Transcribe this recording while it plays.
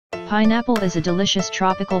Pineapple is a delicious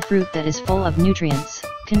tropical fruit that is full of nutrients,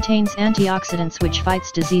 contains antioxidants which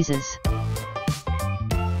fights diseases.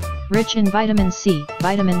 Rich in vitamin C,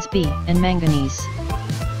 vitamins B, and manganese.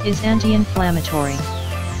 Is anti-inflammatory.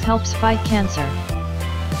 Helps fight cancer.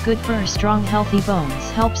 Good for strong healthy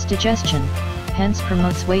bones. Helps digestion, hence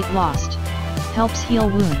promotes weight loss. Helps heal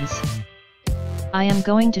wounds. I am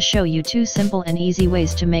going to show you 2 simple and easy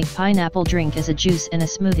ways to make pineapple drink as a juice in a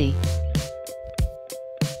smoothie.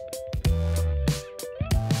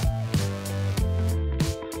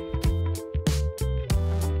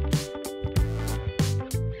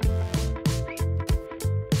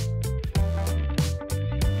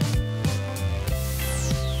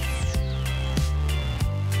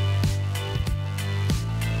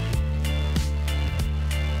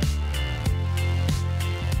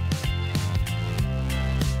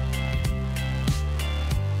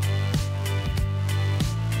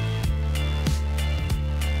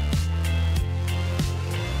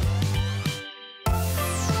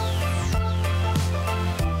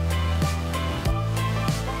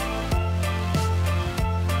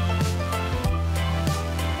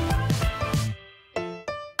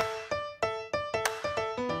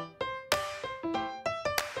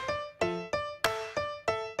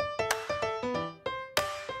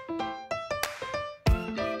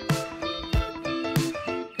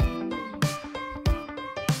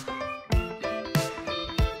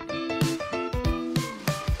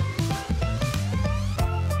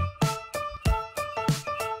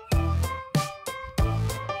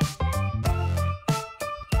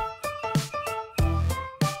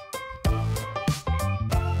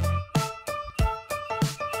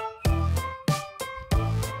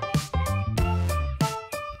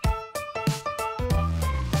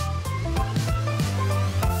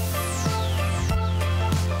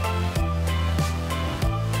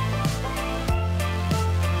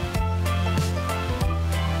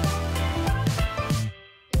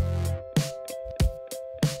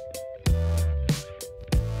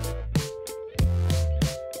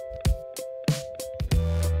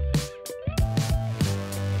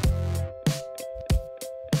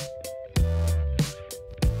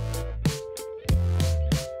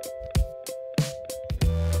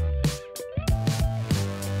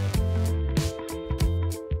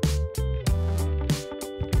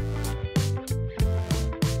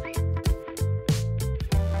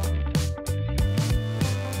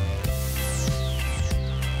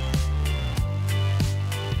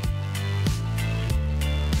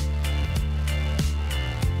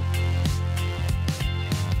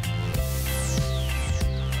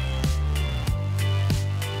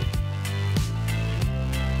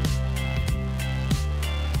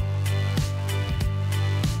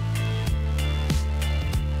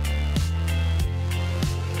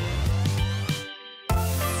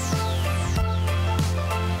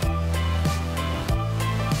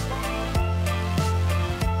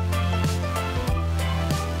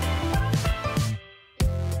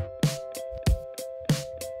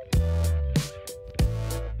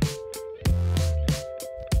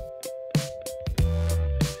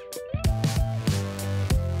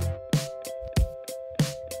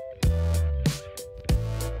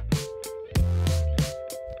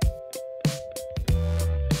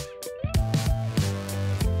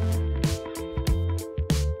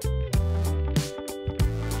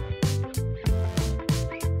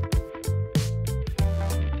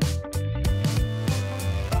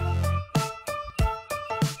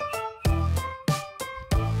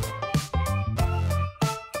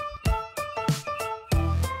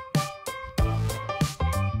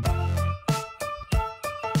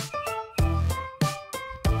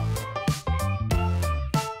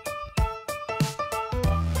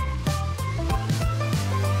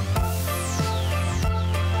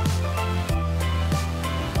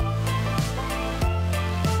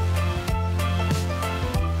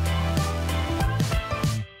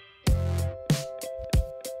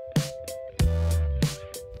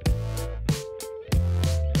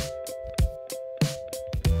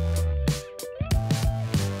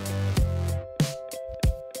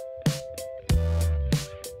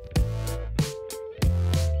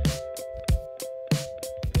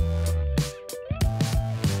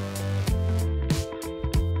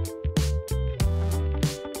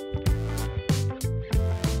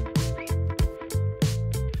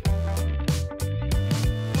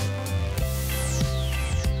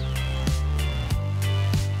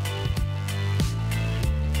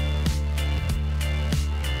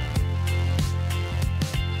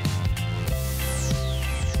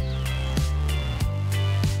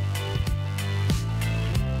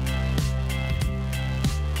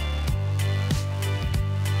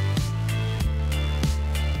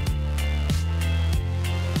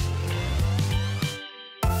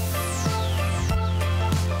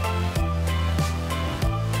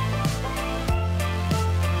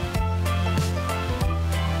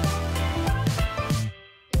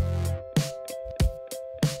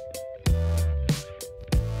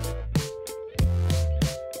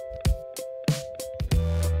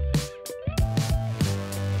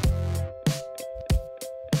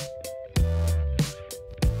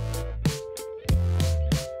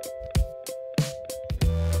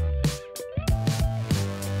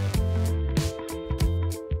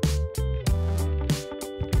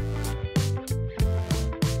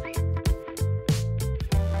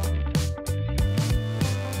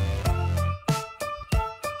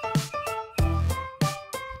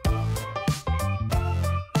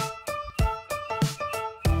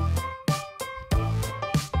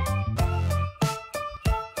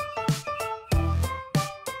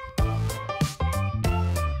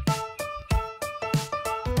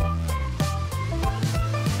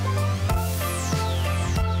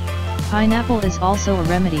 Pineapple is also a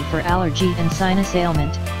remedy for allergy and sinus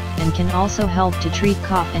ailment, and can also help to treat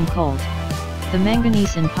cough and cold. The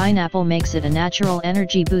manganese in pineapple makes it a natural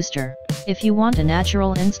energy booster. If you want a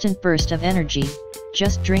natural instant burst of energy,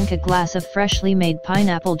 just drink a glass of freshly made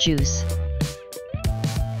pineapple juice.